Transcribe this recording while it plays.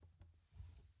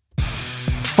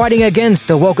fighting against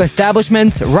the woke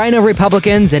establishment, rhino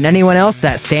Republicans, and anyone else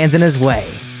that stands in his way.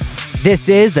 This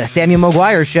is the Samuel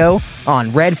McGuire Show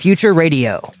on Red Future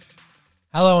Radio.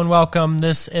 Hello and welcome.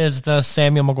 This is the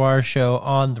Samuel McGuire Show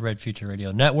on the Red Future Radio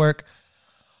Network.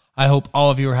 I hope all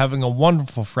of you are having a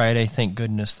wonderful Friday. Thank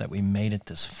goodness that we made it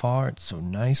this far. It's so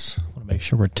nice. I want to make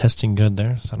sure we're testing good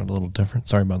there. Sounded a little different.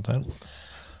 Sorry about that.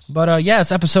 But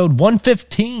yes, episode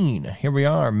 115. Here we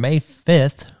are, May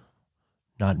 5th.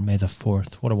 Not May the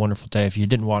 4th. What a wonderful day. If you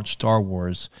didn't watch Star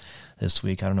Wars this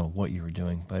week, I don't know what you were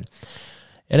doing. But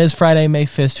it is Friday, May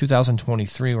 5th,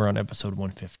 2023. We're on episode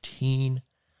 115.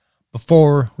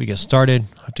 Before we get started,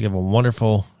 I have to give a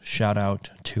wonderful shout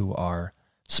out to our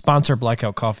sponsor,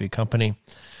 Blackout Coffee Company.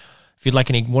 If you'd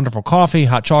like any wonderful coffee,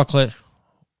 hot chocolate,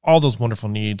 all those wonderful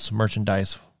needs,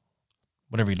 merchandise,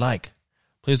 whatever you'd like,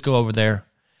 please go over there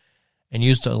and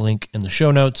use the link in the show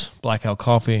notes, Blackout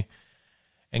Coffee,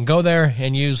 and go there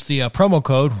and use the promo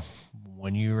code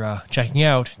when you're checking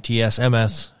out,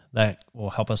 TSMS. That will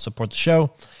help us support the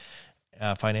show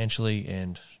financially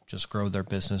and just grow their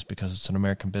business because it's an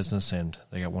American business and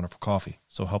they got wonderful coffee.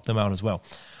 So help them out as well.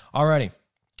 Alrighty.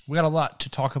 We got a lot to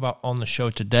talk about on the show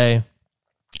today.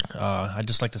 I'd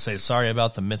just like to say sorry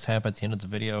about the mishap at the end of the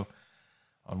video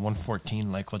on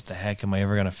 114. Like, what the heck? Am I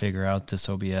ever going to figure out this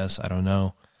OBS? I don't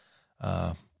know.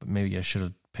 But maybe I should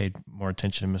have paid more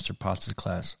attention to Mr. Pasta's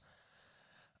class.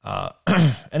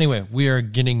 Anyway, we are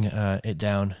getting it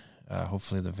down.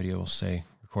 Hopefully the video will stay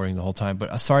recording the whole time.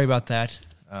 But sorry about that.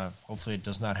 Hopefully it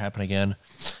does not happen again.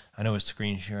 I know with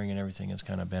screen sharing and everything, it's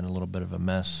kind of been a little bit of a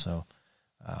mess. So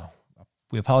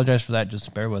we apologize for that.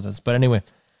 Just bear with us. But anyway,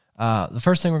 the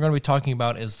first thing we're going to be talking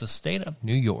about is the state of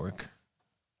New York.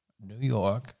 New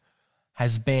York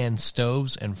has banned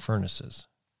stoves and furnaces.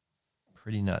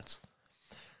 Pretty nuts.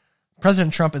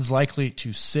 President Trump is likely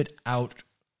to sit out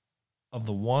of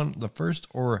the first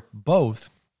or both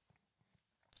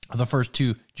of the first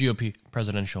two GOP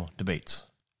presidential debates.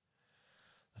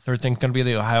 The third thing is going to be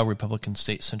the Ohio Republican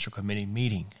State Central Committee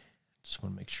meeting. Just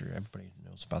want to make sure everybody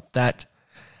knows about that.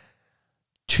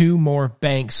 2 more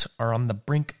banks are on the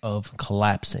brink of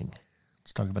collapsing.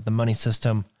 Let's talk about the money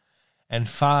system. And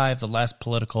 5, the last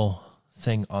political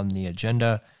thing on the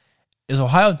agenda, is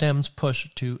Ohio Dems' push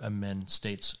to amend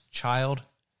state's child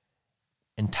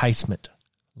enticement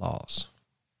laws.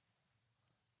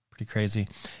 Pretty crazy.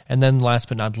 And then last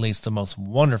but not least, the most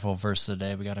wonderful verse of the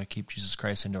day. We got to keep Jesus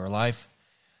Christ into our life,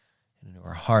 into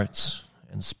our hearts,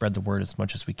 and spread the word as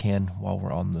much as we can while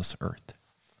we're on this earth.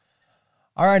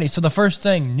 Alrighty, so the first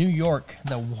thing, New York,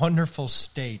 the wonderful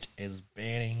state, is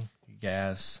banning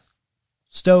gas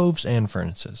stoves and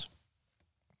furnaces.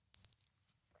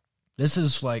 This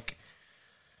is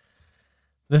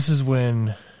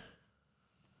when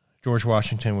George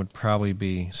Washington would probably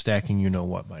be stacking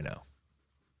you-know-what by now.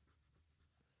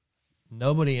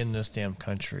 Nobody in this damn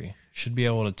country should be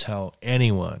able to tell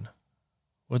anyone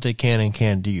what they can and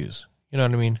can't use. You know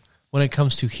what I mean? When it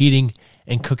comes to heating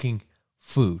and cooking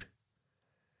food.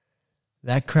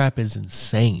 That crap is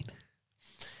insane.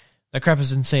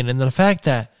 And the fact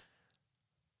that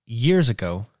years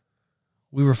ago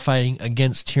we were fighting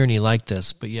against tyranny like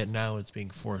this, but yet now it's being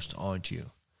forced onto you.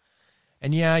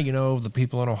 And yeah, the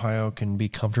people in Ohio can be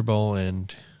comfortable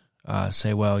and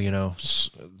say, well,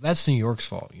 that's New York's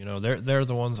fault. They're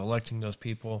the ones electing those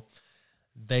people.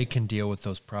 They can deal with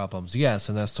those problems. Yes,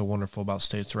 and that's so wonderful about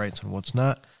states' rights and what's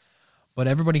not. But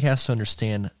everybody has to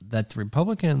understand that the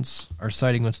Republicans are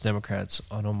siding with the Democrats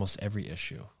on almost every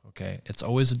issue. Okay, it's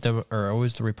always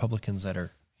the Republicans that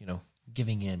are,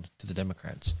 giving in to the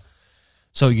Democrats.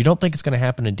 So you don't think it's going to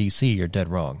happen in D.C., you're dead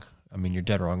wrong. I mean, you're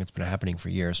dead wrong. It's been happening for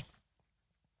years.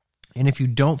 And if you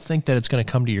don't think that it's going to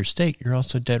come to your state, you're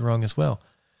also dead wrong as well.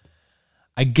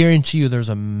 I guarantee you there's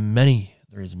many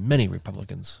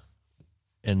Republicans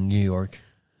in New York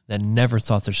that never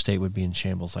thought their state would be in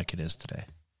shambles like it is today.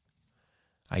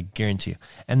 I guarantee you.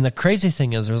 And the crazy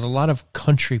thing is there's a lot of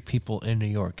country people in New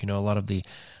York, a lot of the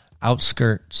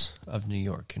outskirts of New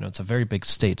York. It's a very big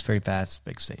state. It's a very vast,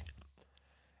 big state.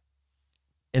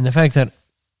 And the fact that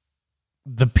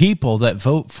the people that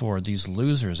vote for these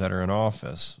losers that are in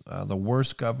office, the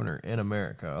worst governor in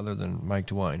America other than Mike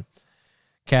DeWine,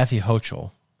 Kathy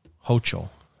Hochul,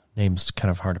 name's kind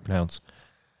of hard to pronounce,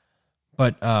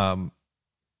 but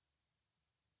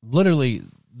literally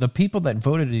the people that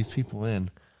voted these people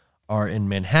in are in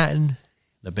Manhattan,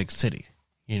 the big city,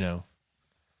 and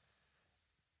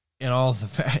all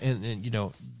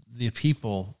the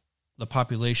people, the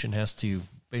population has to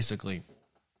basically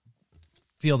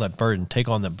feel that burden, take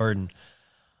on that burden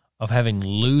of having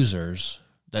losers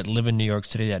that live in New York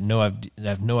City that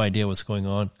have no idea what's going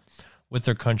on with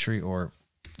their country or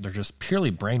they're just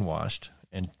purely brainwashed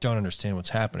and don't understand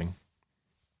what's happening.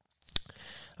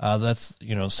 That's,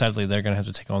 sadly, they're going to have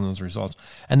to take on those results.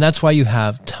 And that's why you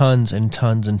have tons and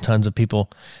tons and tons of people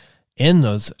in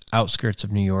those outskirts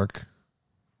of New York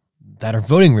that are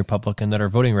voting Republican, that are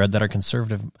voting red, that are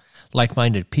conservative,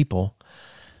 like-minded people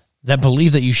that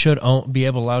believe that you should be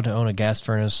allowed to own a gas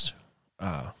furnace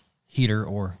heater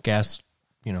or gas,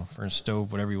 furnace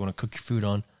stove, whatever you want to cook your food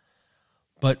on.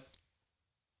 But,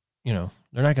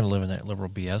 they're not going to live in that liberal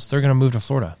BS. They're going to move to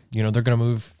Florida. They're going to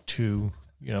move to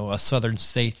a southern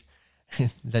state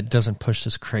that doesn't push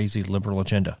this crazy liberal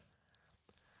agenda.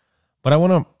 But I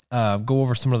want to go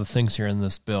over some of the things here in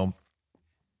this bill.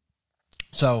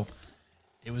 So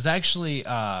it was actually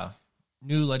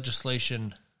new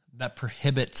legislation that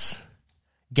prohibits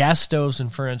gas stoves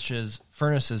and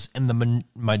furnaces in the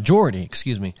majority,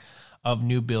 of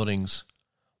new buildings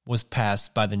was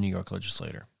passed by the New York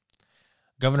legislature.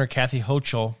 Governor Kathy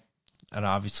Hochul, and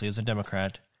obviously is a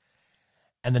Democrat,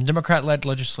 and the Democrat-led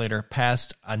legislature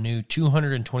passed a new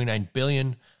 $229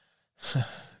 billion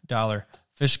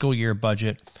fiscal year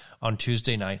budget on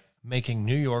Tuesday night, making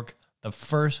New York the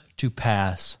first to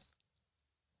pass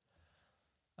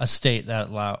a state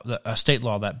law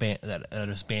that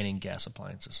is banning gas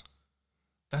appliances.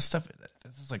 That stuff,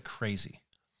 this is like crazy.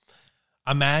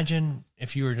 Imagine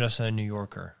if you were just a New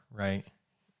Yorker, right?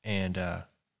 And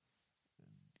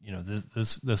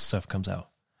this stuff comes out.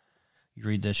 You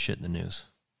read this shit in the news.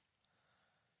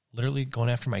 Literally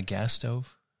going after my gas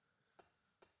stove.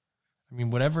 I mean,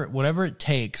 whatever it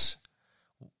takes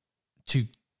to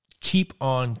keep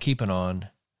on keeping on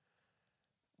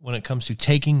when it comes to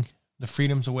taking the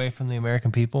freedoms away from the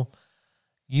American people,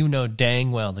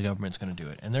 dang well the government's going to do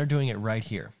it. And they're doing it right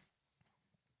here.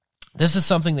 This is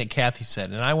something that Kathy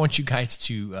said, and I want you guys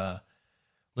to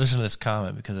listen to this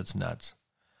comment because it's nuts.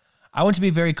 I want to be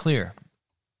very clear.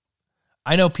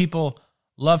 I know people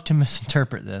love to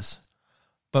misinterpret this,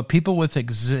 but people with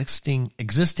existing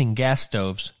gas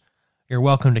stoves, you're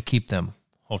welcome to keep them,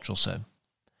 Hochul said.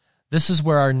 This is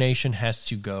where our nation has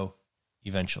to go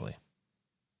eventually.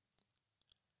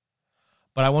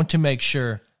 But I want to make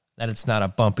sure that it's not a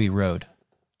bumpy road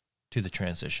to the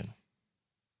transition.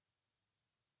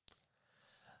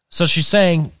 So she's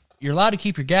saying you're allowed to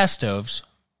keep your gas stoves,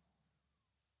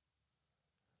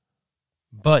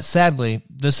 but sadly,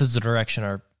 this is the direction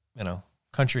our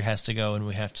country has to go, and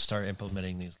we have to start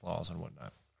implementing these laws and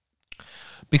whatnot.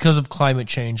 Because of climate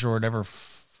change or whatever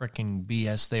freaking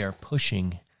BS they are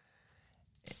pushing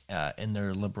in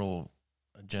their liberal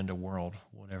agenda world,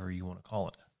 whatever you want to call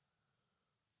it.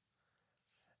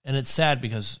 And it's sad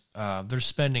because they're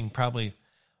spending probably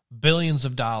billions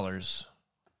of dollars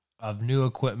of new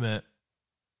equipment,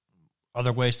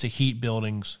 other ways to heat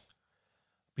buildings,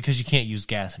 because you can't use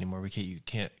gas anymore. You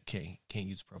can't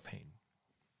use propane.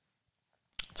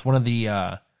 It's one of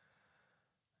the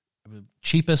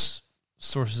cheapest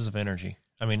sources of energy.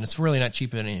 I mean, it's really not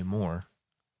cheap anymore.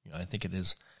 I think it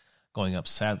is going up,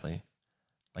 sadly,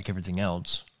 like everything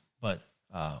else. But,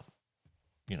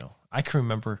 I can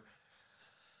remember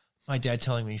my dad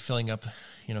telling me filling up,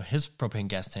 his propane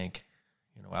gas tank,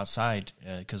 outside,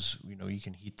 because, you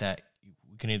can heat that.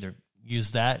 We can either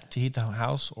use that to heat the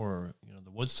house or,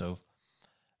 the wood stove.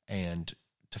 And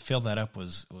to fill that up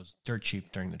was dirt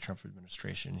cheap during the Trump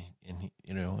administration. And,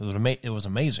 it was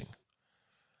amazing.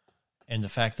 And the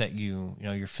fact that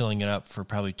you're filling it up for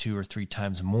probably 2 or 3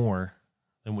 times more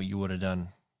than what you would have done,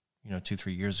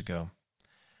 2-3 years ago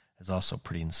is also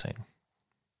pretty insane.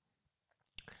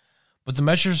 But the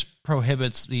measures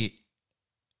prohibits the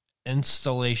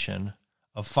installation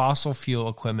of fossil fuel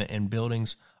equipment in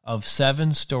buildings of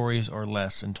 7 stories or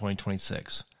less in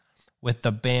 2026, with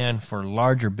the ban for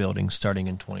larger buildings starting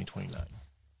in 2029.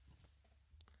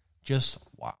 Just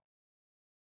wow.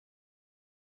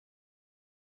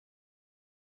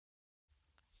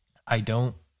 I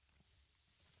don't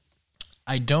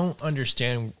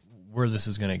understand where this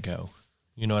is going to go.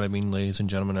 You know what I mean, ladies and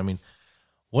gentlemen? I mean,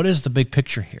 what is the big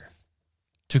picture here?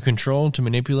 To control, to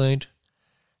manipulate,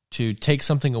 to take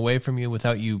something away from you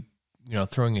without you,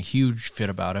 throwing a huge fit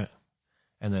about it,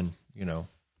 and then,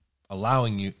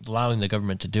 allowing the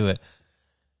government to do it,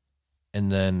 and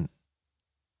then,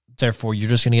 therefore, you're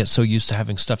just going to get so used to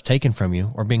having stuff taken from you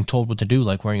or being told what to do,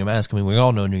 like wearing a mask. I mean, we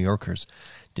all know New Yorkers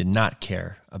did not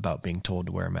care about being told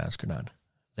to wear a mask or not.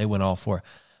 They went all for it.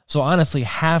 So honestly,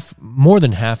 more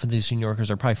than half of these New Yorkers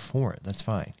are probably for it. That's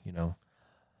fine,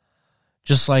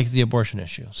 Just like the abortion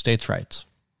issue, states' rights.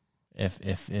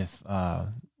 If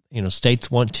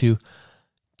states want to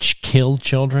kill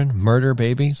children, murder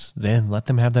babies, then let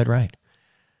them have that right.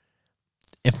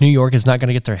 If New York is not going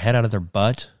to get their head out of their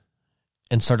butt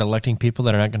and start electing people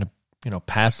that are not going to,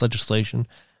 pass legislation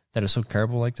that is so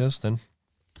terrible like this, then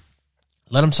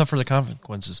let them suffer the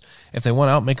consequences. If they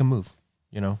want out, make a move.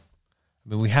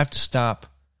 We have to stop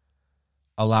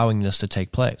allowing this to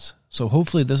take place. So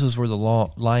hopefully this is where the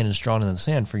line is drawn in the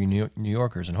sand for you New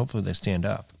Yorkers, and hopefully they stand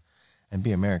up and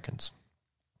be Americans.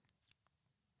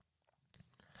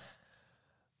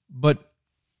 But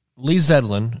Lee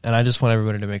Zeldin, and I just want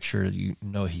everybody to make sure you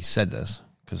know he said this,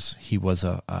 because he was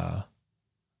I'm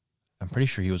pretty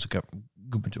sure he was a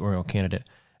gubernatorial candidate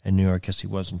in New York. Yes, he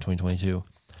was in 2022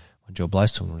 when Joe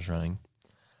Blystone was running.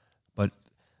 But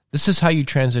this is how you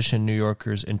transition New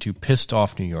Yorkers into pissed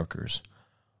off New Yorkers,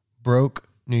 broke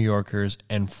New Yorkers,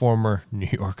 and former New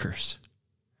Yorkers.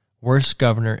 Worst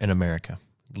governor in America,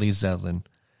 Lee Zeldin,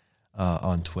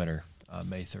 on Twitter,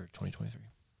 May 3rd, 2023.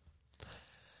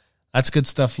 That's good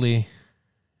stuff, Lee.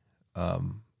 I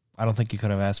don't think you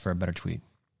could have asked for a better tweet.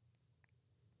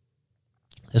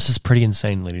 This is pretty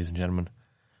insane, ladies and gentlemen.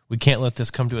 We can't let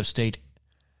this come to a state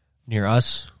near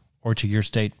us or to your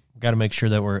state. We've got to make sure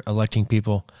that we're electing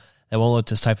people that won't let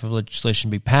this type of legislation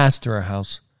be passed through our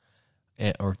House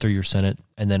or through your Senate,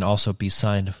 and then also be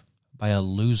signed by a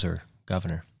loser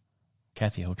governor,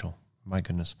 Kathy Hochul. My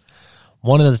goodness.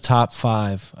 One of the top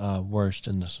 5 worst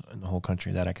in the whole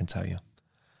country, that I can tell you.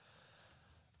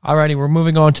 Alrighty, we're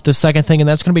moving on to the second thing, and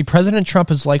that's going to be President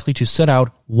Trump is likely to sit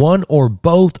out one or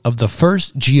both of the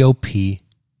first GOP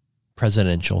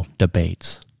presidential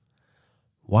debates.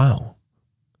 Wow.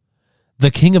 The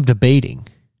king of debating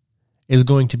is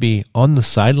going to be on the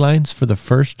sidelines for the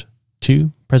first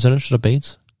 2 presidential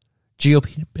debates,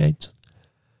 GOP debates.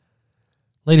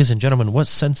 Ladies and gentlemen, what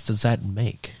sense does that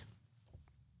make?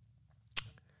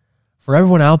 For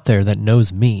everyone out there that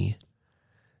knows me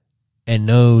and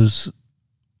knows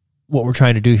what we're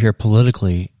trying to do here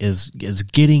politically is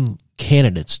getting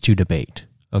candidates to debate,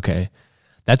 okay?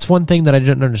 That's one thing that I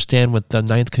didn't understand with the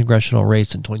 9th congressional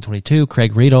race in 2022.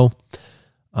 Craig Riedel,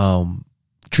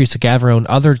 Teresa Gavarone,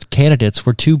 other candidates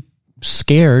were too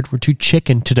scared, were too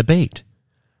chicken to debate.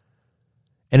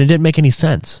 And it didn't make any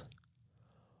sense.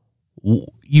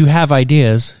 You have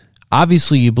ideas.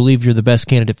 Obviously, you believe you're the best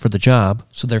candidate for the job,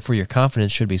 so therefore your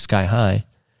confidence should be sky high.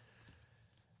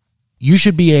 You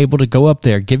should be able to go up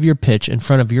there, give your pitch in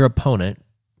front of your opponent,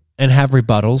 and have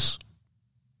rebuttals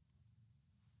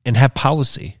and have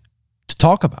policy to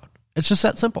talk about. It's just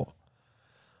that simple.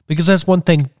 Because that's one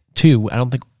thing, too, I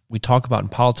don't think we talk about in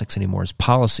politics anymore, is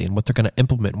policy and what they're going to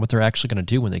implement and what they're actually going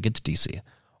to do when they get to D.C.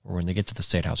 or when they get to the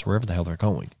State House, wherever the hell they're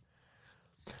going.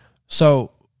 So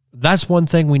that's one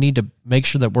thing we need to make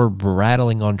sure that we're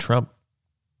rattling on Trump.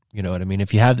 You know what I mean?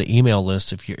 If you have the email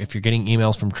list, if you're getting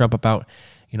emails from Trump about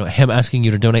him asking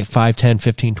you to donate $5, $10,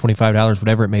 $15, $25,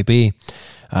 whatever it may be,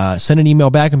 send an email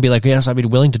back and be like, yes, I'd be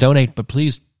willing to donate, but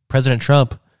please, President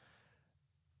Trump,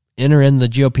 enter in the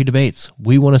GOP debates.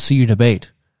 We want to see you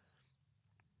debate.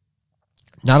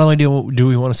 Not only do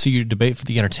we want to see you debate for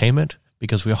the entertainment,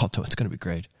 because we all know it's going to be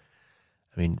great.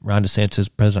 I mean, Ron DeSantis,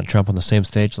 President Trump on the same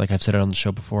stage, like I've said it on the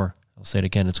show before. I'll say it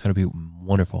again. It's going to be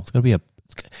wonderful. It's going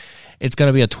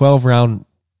to be a 12-round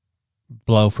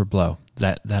blow for blow.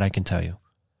 That I can tell you.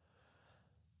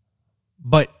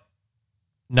 But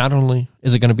not only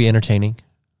is it going to be entertaining,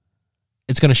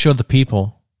 it's going to show the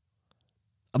people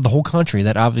of the whole country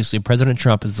that obviously President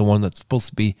Trump is the one that's supposed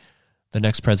to be the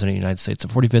next president of the United States,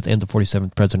 the 45th and the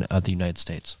 47th president of the United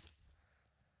States.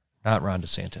 Not Ron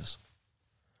DeSantis.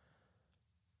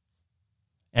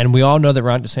 And we all know that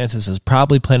Ron DeSantis is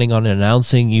probably planning on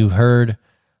announcing, you heard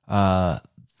I'm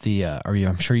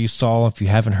sure you saw, if you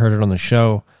haven't heard it on the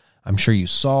show, I'm sure you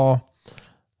saw,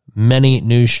 many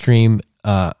news stream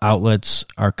outlets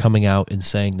are coming out and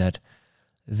saying that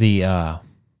the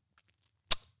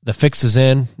fix is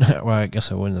in. Well, I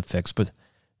guess it wasn't the fix, but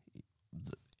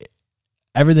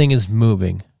everything is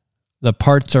moving. The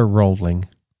parts are rolling.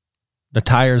 The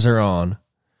tires are on.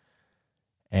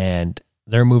 And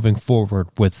they're moving forward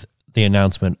with the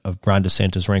announcement of Ron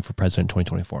DeSantis running for president in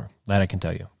 2024. That I can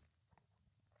tell you.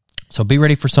 So be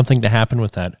ready for something to happen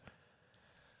with that.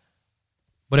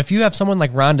 But if you have someone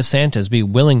like Ron DeSantis be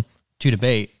willing to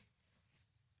debate,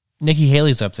 Nikki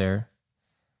Haley's up there,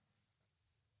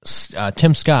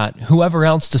 Tim Scott, whoever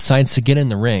else decides to get in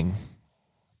the ring,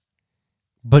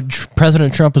 but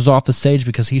President Trump is off the stage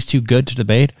because he's too good to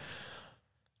debate,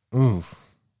 I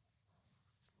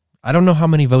don't know how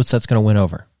many votes that's going to win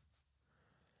over.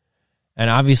 And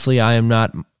obviously, I am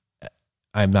not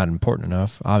important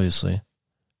enough, obviously.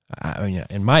 I mean,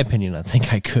 in my opinion, I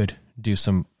think I could do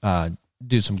some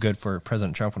good for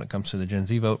President Trump when it comes to the Gen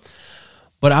Z vote.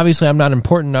 But obviously, I'm not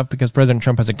important enough because President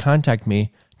Trump hasn't contacted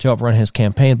me to help run his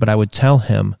campaign. But I would tell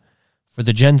him For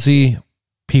the Gen Z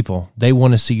people, they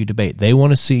want to see you debate. They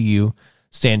want to see you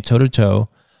stand toe-to-toe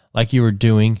like you were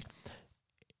doing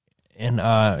in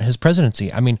his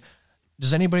presidency. I mean,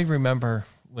 does anybody remember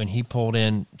when he pulled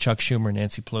in Chuck Schumer and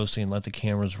Nancy Pelosi and let the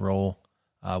cameras roll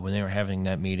when they were having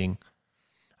that meeting?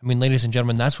 I mean, ladies and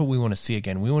gentlemen, that's what we want to see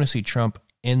again. We want to see Trump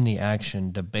in the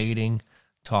action, debating,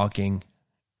 talking,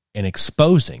 and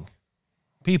exposing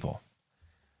people.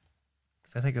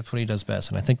 I think that's what he does best,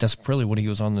 and I think that's really what he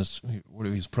was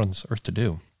put on this earth to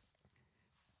do.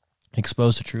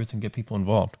 Expose the truth and get people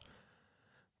involved.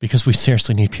 Because we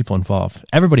seriously need people involved.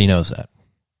 Everybody knows that.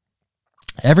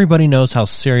 Everybody knows how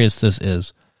serious this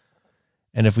is.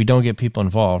 And if we don't get people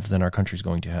involved, then our country's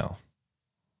going to hell.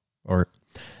 Or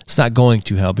it's not going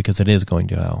to hell because it is going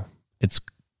to hell. It's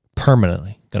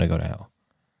permanently going to go to hell.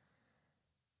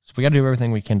 So we got to do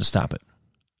everything we can to stop it.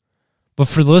 But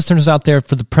for the listeners out there,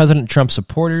 for the President Trump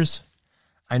supporters,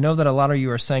 I know that a lot of you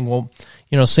are saying, well,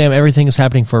 Sam, everything is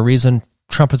happening for a reason.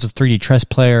 Trump is a 3D chess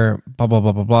player, blah, blah,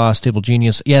 blah, blah, blah, stable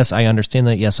genius. Yes, I understand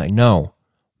that. Yes, I know.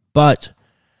 But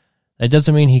that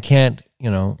doesn't mean he can't,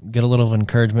 get a little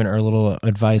encouragement or a little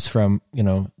advice from,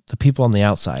 the people on the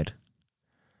outside.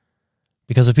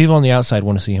 Because the people on the outside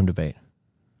want to see him debate.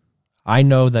 I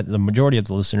know that the majority of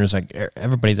the listeners, like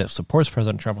everybody that supports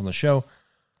President Trump on the show,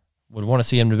 would want to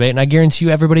see him debate, and I guarantee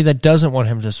you everybody that doesn't want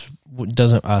him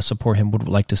doesn't support him would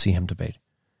like to see him debate.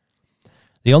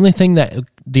 The only thing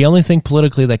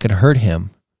politically that could hurt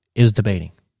him is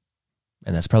debating,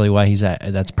 and that's probably why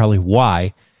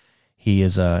he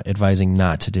is advising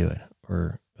not to do it,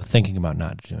 or thinking about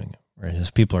not doing it, or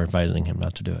his people are advising him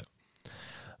not to do it.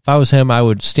 If I was him, I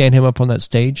would stand him up on that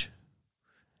stage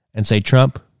and say,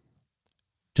 Trump,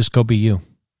 just go be you,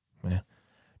 man.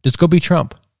 Just go be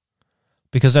Trump.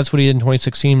 Because that's what he did in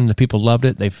 2016, and the people loved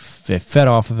it. They fed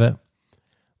off of it.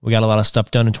 We got a lot of stuff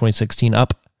done in 2016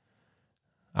 up.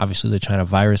 Obviously, the China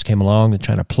virus came along, the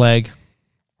China plague.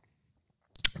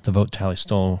 The vote tally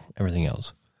stole everything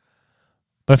else.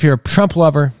 But if you're a Trump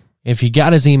lover, if you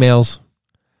got his emails,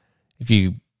 if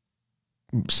you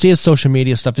see his social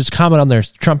media stuff, just comment on there,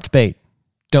 Trump debate.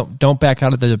 Don't back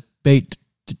out of the debate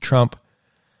to Trump,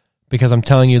 because I'm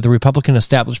telling you, the Republican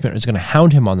establishment is going to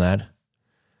hound him on that.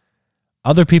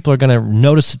 Other people are going to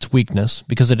notice its weakness,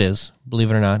 because it is,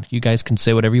 believe it or not. You guys can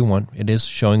say whatever you want. It is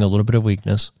showing a little bit of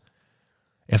weakness,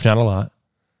 if not a lot.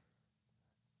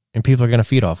 And people are going to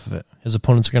feed off of it. His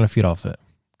opponents are going to feed off of it.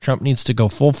 Trump needs to go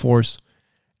full force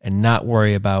and not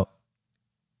worry about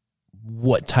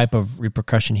what type of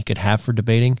repercussion he could have for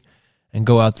debating, and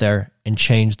go out there and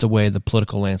change the way the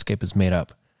political landscape is made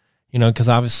up. Because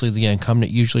obviously the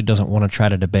incumbent usually doesn't want to try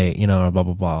to debate, or blah,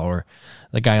 blah, blah, or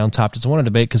the guy on top doesn't want to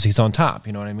debate because he's on top,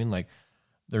 you know what I mean? Like,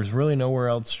 there's really nowhere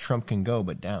else Trump can go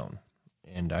but down.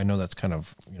 And I know that's kind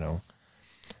of,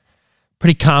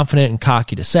 pretty confident and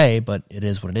cocky to say, but it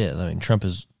is what it is. I mean, Trump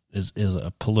is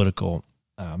a political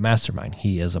mastermind.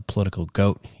 He is a political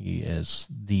goat. He is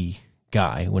the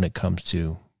guy when it comes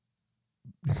to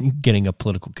getting a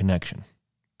political connection.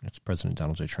 That's President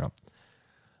Donald J. Trump.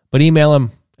 But email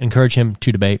him. Encourage him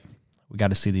to debate. We got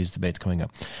to see these debates coming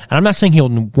up. And I'm not saying he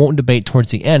won't debate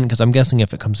towards the end, because I'm guessing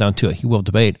if it comes down to it, he will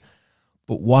debate.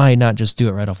 But why not just do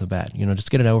it right off the bat? Just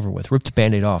get it over with. Rip the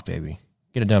Band-Aid off, baby.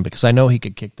 Get it done, because I know he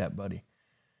could kick that buddy.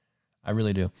 I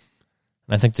really do.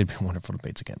 And I think they'd be wonderful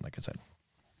debates again, like I said.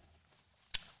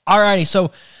 Alrighty,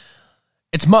 so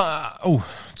it's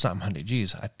it's not Monday.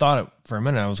 Jeez, I thought for a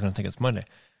minute I was going to think it's Monday.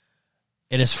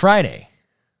 It is Friday.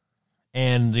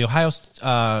 And the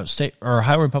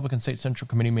Ohio Republican State Central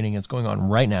Committee meeting is going on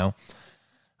right now.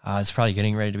 It's probably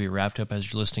getting ready to be wrapped up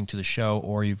as you're listening to the show,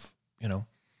 or you're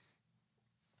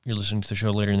listening to the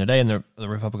show later in the day, and the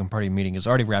Republican Party meeting is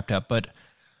already wrapped up. But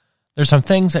there's some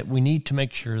things that we need to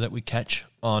make sure that we catch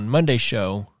on Monday's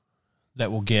show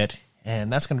that we'll get, and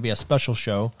that's going to be a special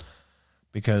show,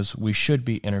 because we should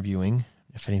be interviewing,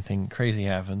 if anything crazy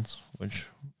happens, which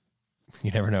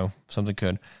you never know, something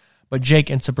could. But Jake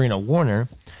and Sabrina Warner,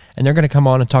 and they're going to come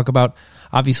on and talk about,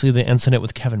 obviously, the incident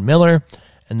with Kevin Miller,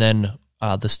 and then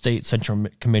the State Central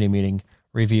Committee meeting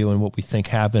review and what we think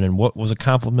happened, and what was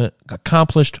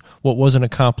accomplished, what wasn't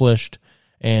accomplished,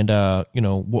 and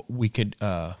what we could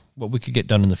get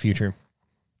done in the future,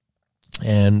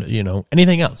 and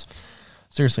anything else.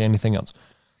 Seriously, anything else.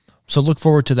 So look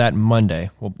forward to that Monday.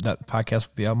 Well, that podcast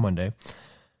will be out Monday.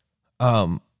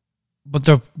 But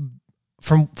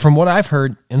From what I've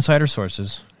heard, insider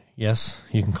sources, yes,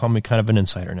 you can call me kind of an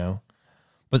insider now,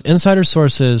 but insider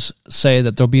sources say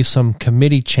that there'll be some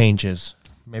committee changes,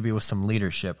 maybe with some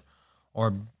leadership,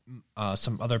 or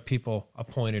some other people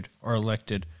appointed or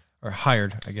elected or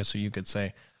hired, I guess you could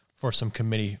say, for some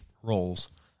committee roles.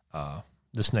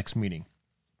 this next meeting.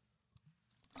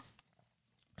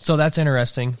 So that's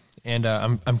interesting, and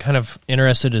I'm kind of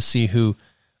interested to see who,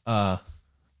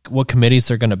 what committees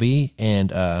they're going to be,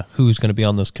 and who's going to be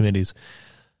on those committees.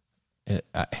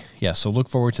 So look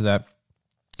forward to that.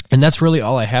 And that's really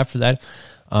all I have for that.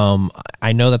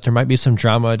 I know that there might be some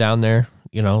drama down there,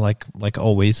 like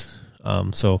always.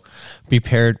 So be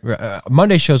prepared.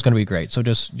 Monday's show is going to be great. So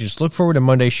just look forward to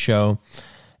Monday's show,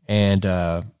 and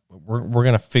we're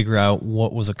going to figure out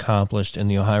what was accomplished in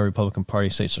the Ohio Republican Party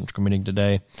State Central Committee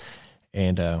today,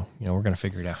 and we're going to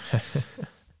figure it out.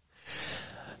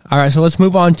 All right, so let's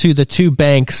move on to the two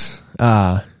banks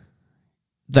that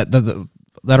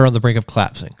are on the brink of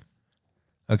collapsing.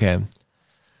 Okay.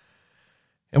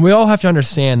 And we all have to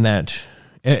understand that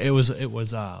it's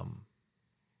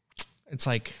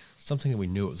like something that we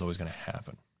knew it was always going to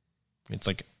happen. It's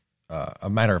like a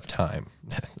matter of time.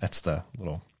 That's the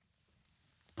little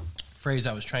phrase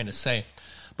I was trying to say.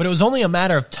 But it was only a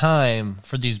matter of time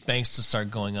for these banks to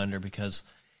start going under because,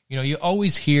 you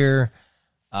always hear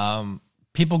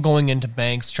people going into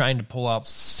banks trying to pull out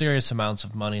serious amounts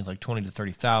of money, like $20,000 to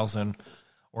 $30,000.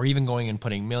 Or even going and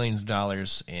putting millions of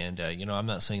dollars. And, I'm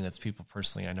not saying that's people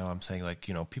personally. I know I'm saying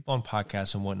people on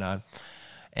podcasts and whatnot.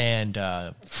 And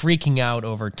freaking out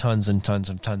over tons and tons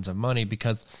and tons of money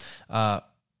because,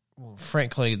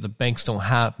 frankly, the banks don't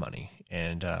have money.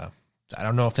 And I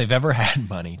don't know if they've ever had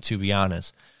money, to be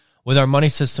honest. With our money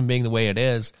system being the way it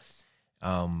is,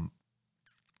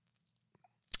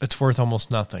 it's worth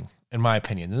almost nothing, in my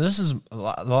opinion. And this is a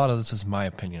lot of this is my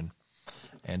opinion.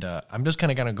 And I'm just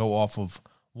kind of going to go off of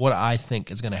what I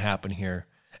think is going to happen here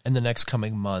in the next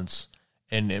coming months,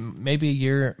 and maybe a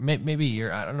year, maybe a year.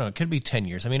 I don't know. It could be 10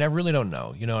 years. I mean, I really don't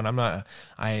know. And I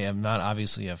am not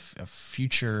obviously a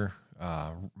future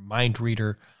mind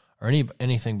reader or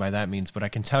anything by that means, but I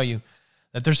can tell you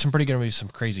that there's going to be some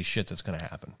crazy shit that's going to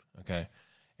happen. Okay,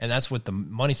 and that's with the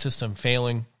money system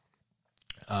failing,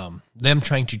 them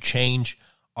trying to change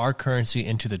our currency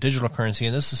into the digital currency,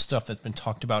 and this is stuff that's been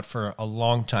talked about for a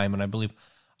long time, and I believe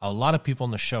a lot of people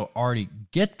on the show already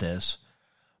get this,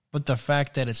 but the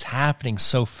fact that it's happening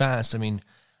so fast, I mean,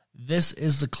 this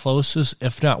is the closest,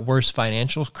 if not worst,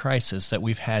 financial crisis that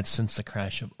we've had since the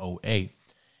crash of 2008.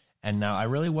 And now I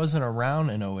really wasn't around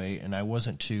in 2008, and I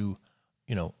wasn't too,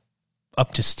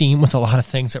 up to steam with a lot of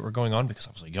things that were going on because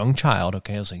I was a young child,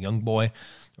 okay? I was a young boy.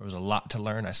 There was a lot to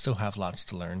learn. I still have lots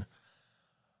to learn.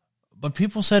 But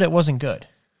people said it wasn't good.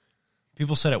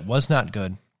 People said it was not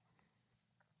good.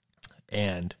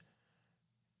 And,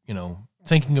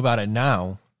 thinking about it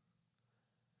now,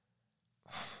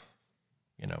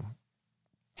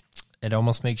 it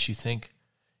almost makes you think,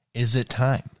 is it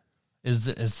time? Is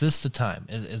this the time?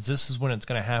 Is this when it's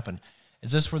going to happen?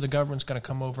 Is this where the government's going to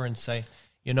come over and say,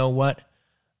 you know what?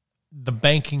 The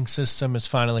banking system is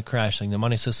finally crashing. The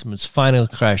money system is finally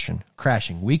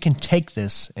crashing. We can take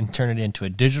this and turn it into a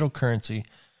digital currency,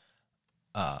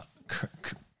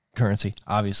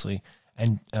 obviously,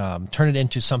 and turn it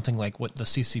into something like what the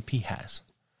CCP has,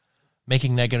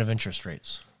 making negative interest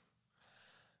rates,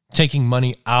 taking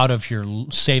money out of your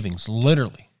savings,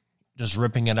 literally, just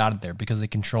ripping it out of there because they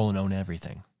control and own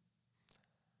everything.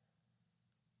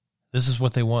 This is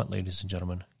what they want, ladies and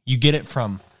gentlemen. You get it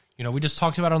from, we just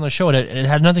talked about it on the show. It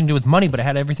had nothing to do with money, but it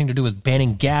had everything to do with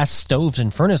banning gas stoves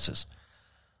and furnaces.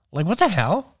 Like, what the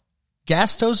hell?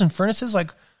 Gas stoves and furnaces?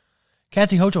 Like,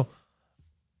 Kathy Hochul,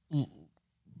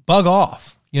 bug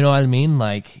off. You know what I mean?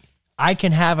 Like, I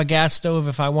can have a gas stove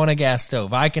if I want a gas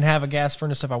stove. I can have a gas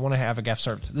furnace if I want to have a gas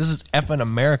stove. This is effing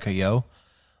America, yo.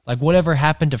 Like, whatever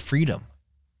happened to freedom?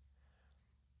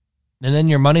 And then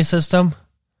your money system?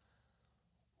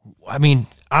 I mean,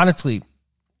 honestly,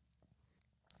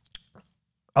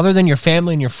 other than your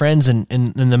family and your friends and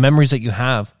the memories that you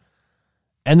have,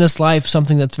 in this life,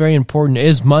 something that's very important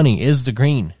is money, is the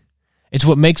green. It's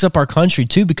what makes up our country,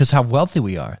 too, because how wealthy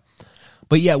we are.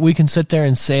 But yet we can sit there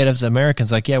and say it as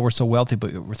Americans, like, yeah, we're so wealthy,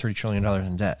 but we're $30 trillion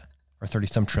in debt, or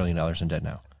 30-some trillion dollars in debt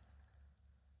now.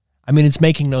 I mean, it's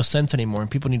making no sense anymore, and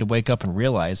people need to wake up and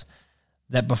realize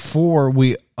that before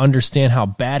we understand how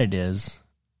bad it is,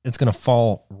 it's going to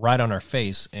fall right on our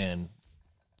face, and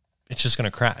it's just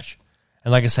going to crash.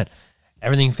 And like I said,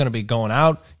 everything's going to be going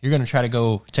out. You're going to try to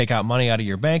go take out money out of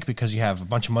your bank because you have a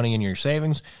bunch of money in your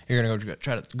savings. You're going to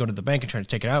try to go to the bank and try to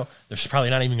take it out. There's probably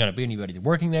not even going to be anybody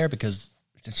working there because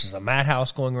it's just a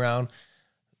madhouse going around.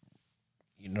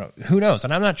 Who knows?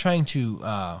 And I'm not trying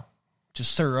to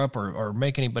stir up or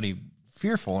make anybody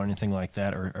fearful or anything like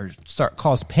that or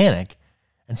cause panic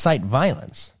and cite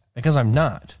violence because I'm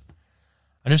not.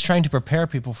 I'm just trying to prepare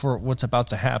people for what's about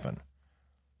to happen.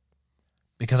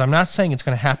 because I'm not saying it's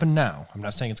going to happen now. I'm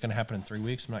not saying it's going to happen in 3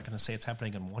 weeks. I'm not going to say it's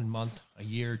happening in 1 month, a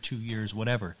year, 2 years,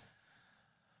 whatever.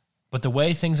 But the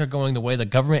way things are going, the way the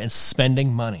government is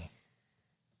spending money,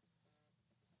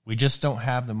 we just don't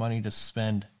have the money to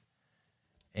spend,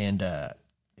 and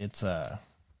it's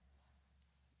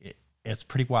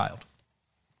pretty wild.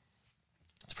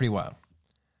 It's pretty wild.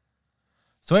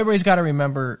 So everybody's got to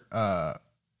remember.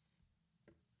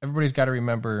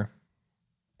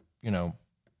 You know,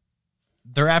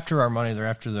 they're after our money. They're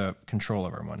after the control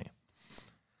of our money,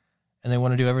 and they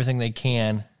want to do everything they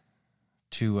can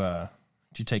to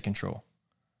take control.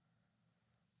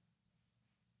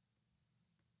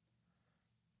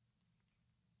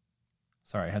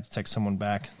 Sorry, I had to text someone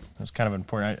back. That's kind of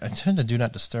important. I tend to do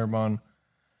not disturb on.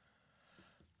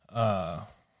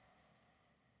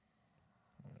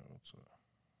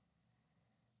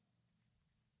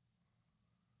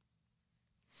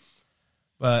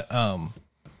 But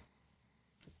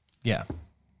yeah,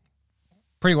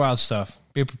 pretty wild stuff.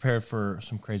 Be prepared for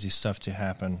some crazy stuff to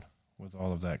happen with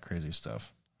all of that crazy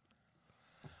stuff.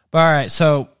 But all right,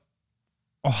 so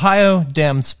Ohio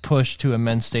Dems push to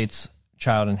amend state's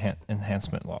child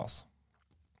enhancement laws,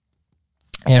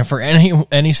 and for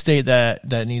any state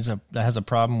that has a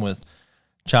problem with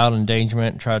child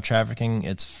endangerment, child trafficking,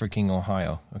 it's freaking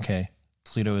Ohio. Okay,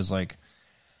 Toledo is like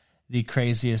the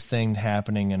craziest thing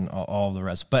happening, and all the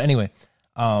rest. But anyway,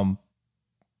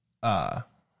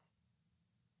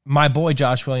 my boy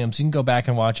Josh Williams, you can go back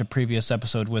and watch a previous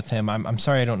episode with him. I'm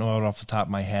sorry I don't know it off the top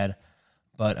of my head,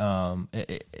 but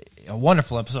a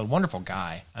wonderful episode, wonderful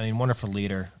guy. I mean, wonderful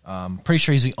leader. Pretty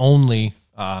sure he's the only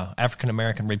African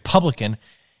American Republican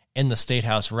in the state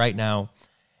house right now,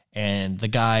 and the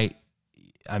guy,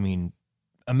 I mean,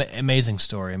 amazing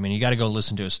story. I mean, you got to go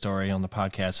listen to his story on the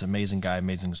podcast. Amazing guy,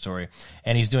 amazing story,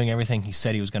 and he's doing everything he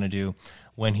said he was going to do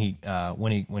when he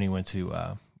went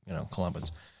to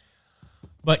Columbus.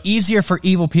 But easier for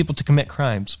evil people to commit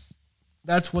crimes.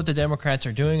 That's what the Democrats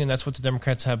are doing, and that's what the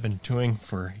Democrats have been doing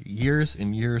for years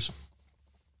and years.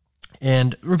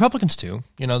 And Republicans too.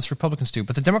 It's Republicans too.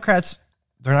 But the Democrats,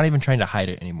 they're not even trying to hide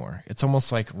it anymore. It's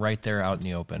almost like right there out in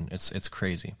the open. It's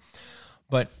crazy.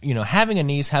 But, having a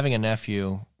niece, having a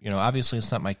nephew, obviously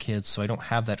it's not my kids, so I don't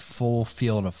have that full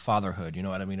field of fatherhood. You know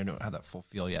what I mean? I don't have that full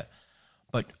feel yet.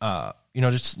 But,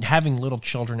 just having little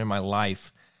children in my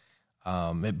life,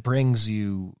 it brings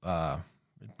you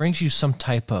some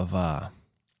type of, I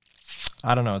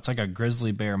don't know, it's like a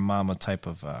grizzly bear mama type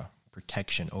of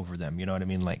protection over them. You know what I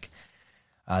mean? Like,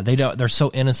 they're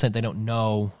so innocent, they don't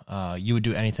know you would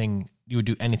do anything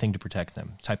to protect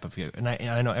them type of view. And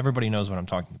I know everybody knows what I'm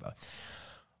talking about.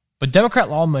 But Democrat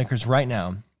lawmakers right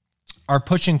now are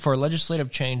pushing for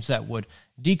legislative change that would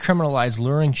decriminalize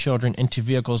luring children into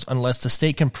vehicles unless the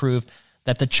state can prove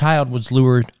that the child was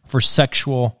lured for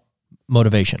sexual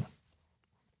motivation.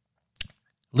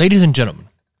 Ladies and gentlemen,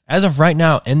 as of right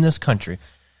now in this country,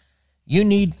 you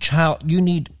need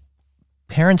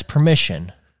parents'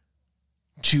 permission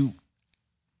to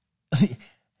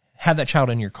have that child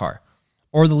in your car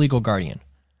or the legal guardian.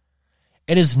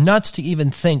 It is nuts to even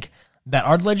think that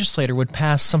our legislator would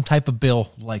pass some type of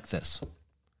bill like this.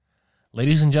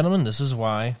 Ladies and gentlemen, this is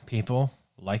why people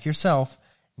like yourself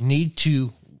need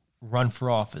to run for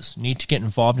office, need to get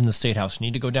involved in the state house,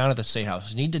 need to go down to the state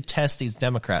house, need to test these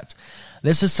Democrats.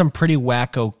 This is some pretty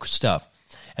wacko stuff.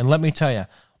 And let me tell you,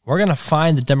 we're going to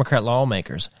find the Democrat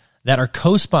lawmakers that are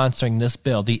co-sponsoring this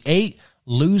bill, the 8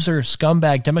 loser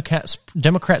scumbag Democrats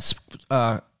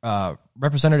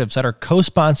representatives that are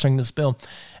co-sponsoring this bill,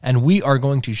 and we are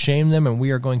going to shame them, and we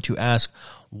are going to ask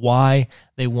why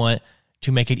they want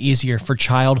to make it easier for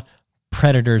child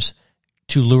predators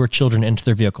to lure children into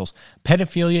their vehicles.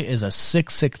 Pedophilia is a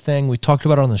sick thing. We talked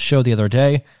about it on the show the other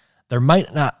day. There might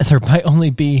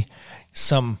only be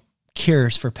some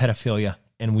cures for pedophilia,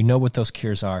 and we know what those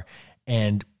cures are.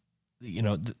 And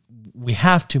we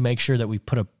have to make sure that we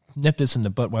nip this in the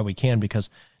butt while we can, because,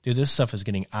 dude, this stuff is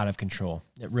getting out of control.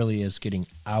 It really is getting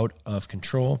out of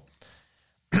control.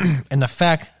 And the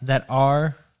fact that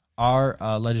our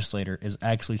legislator is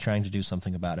actually trying to do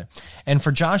something about it. And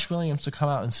for Josh Williams to come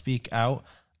out and speak out,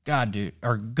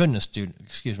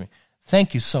 excuse me,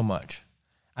 thank you so much.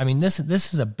 I mean, this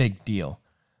is a big deal.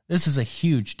 This is a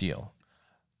huge deal.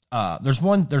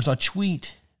 There's a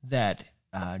tweet that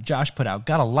Josh put out,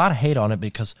 got a lot of hate on it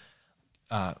because,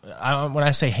 when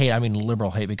I say hate, I mean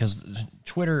liberal hate, because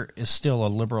Twitter is still a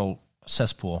liberal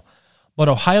cesspool. But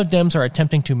Ohio Dems are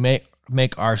attempting to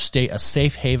make our state a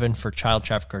safe haven for child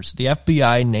traffickers. The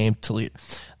FBI named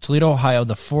Toledo, Ohio,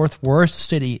 the 4th worst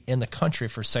city in the country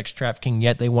for sex trafficking,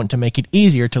 yet they want to make it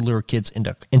easier to lure kids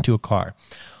into a car.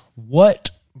 What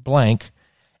blank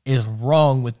is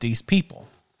wrong with these people.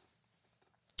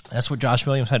 That's what Josh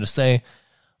Williams had to say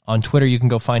on Twitter. You can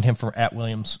go find him for at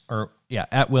Williams for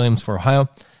Ohio.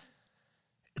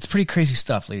 It's pretty crazy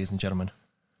stuff, ladies and gentlemen.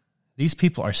 These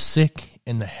people are sick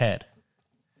in the head.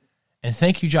 And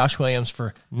thank you, Josh Williams,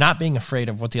 for not being afraid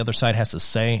of what the other side has to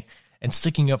say and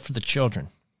sticking up for the children.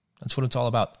 That's what it's all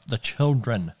about, the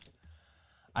children.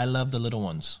 I love the little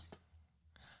ones.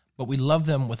 But we love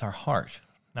them with our heart,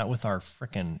 not with our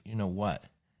frickin' you-know-what.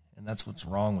 And that's what's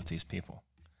wrong with these people.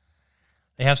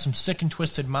 They have some sick and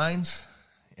twisted minds,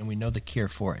 and we know the cure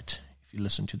for it if you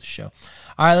listen to the show.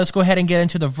 All right, let's go ahead and get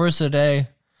into the verse of the day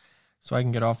so I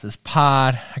can get off this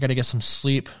pod. I got to get some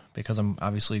sleep because I'm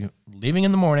obviously leaving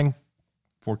in the morning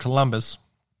for Columbus.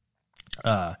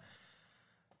 We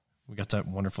got that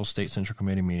wonderful state central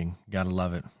committee meeting. You got to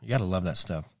love it. You got to love that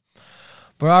stuff.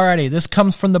 But alrighty, this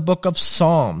comes from the book of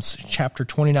Psalms, chapter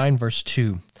 29, verse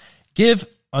 2. Give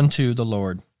unto the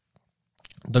Lord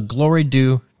the glory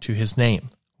due to his name.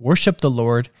 Worship the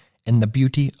Lord in the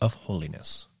beauty of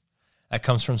holiness. That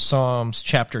comes from Psalms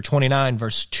chapter 29,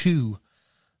 verse 2.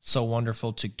 So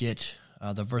wonderful to get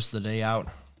the verse of the day out.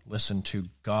 Listen to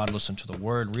God, listen to the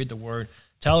word, read the word,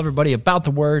 tell everybody about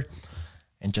the word,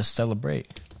 and just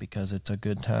celebrate because it's a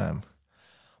good time.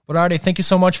 But alrighty, thank you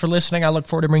so much for listening. I look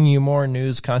forward to bringing you more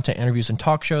news, content, interviews, and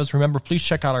talk shows. Remember, please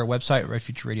check out our website,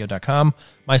 redfutureradio.com.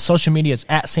 My social media is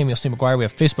at Samuel C. McGuire. We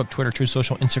have Facebook, Twitter, True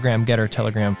Social, Instagram, Getter,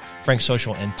 Telegram, Frank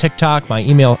Social, and TikTok. My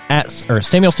email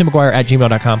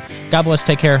samuelcmcguire@gmail.com. God bless.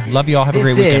 Take care. Love you all. Have a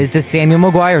great weekend. This is the Samuel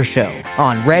McGuire Show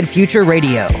on Red Future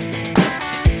Radio.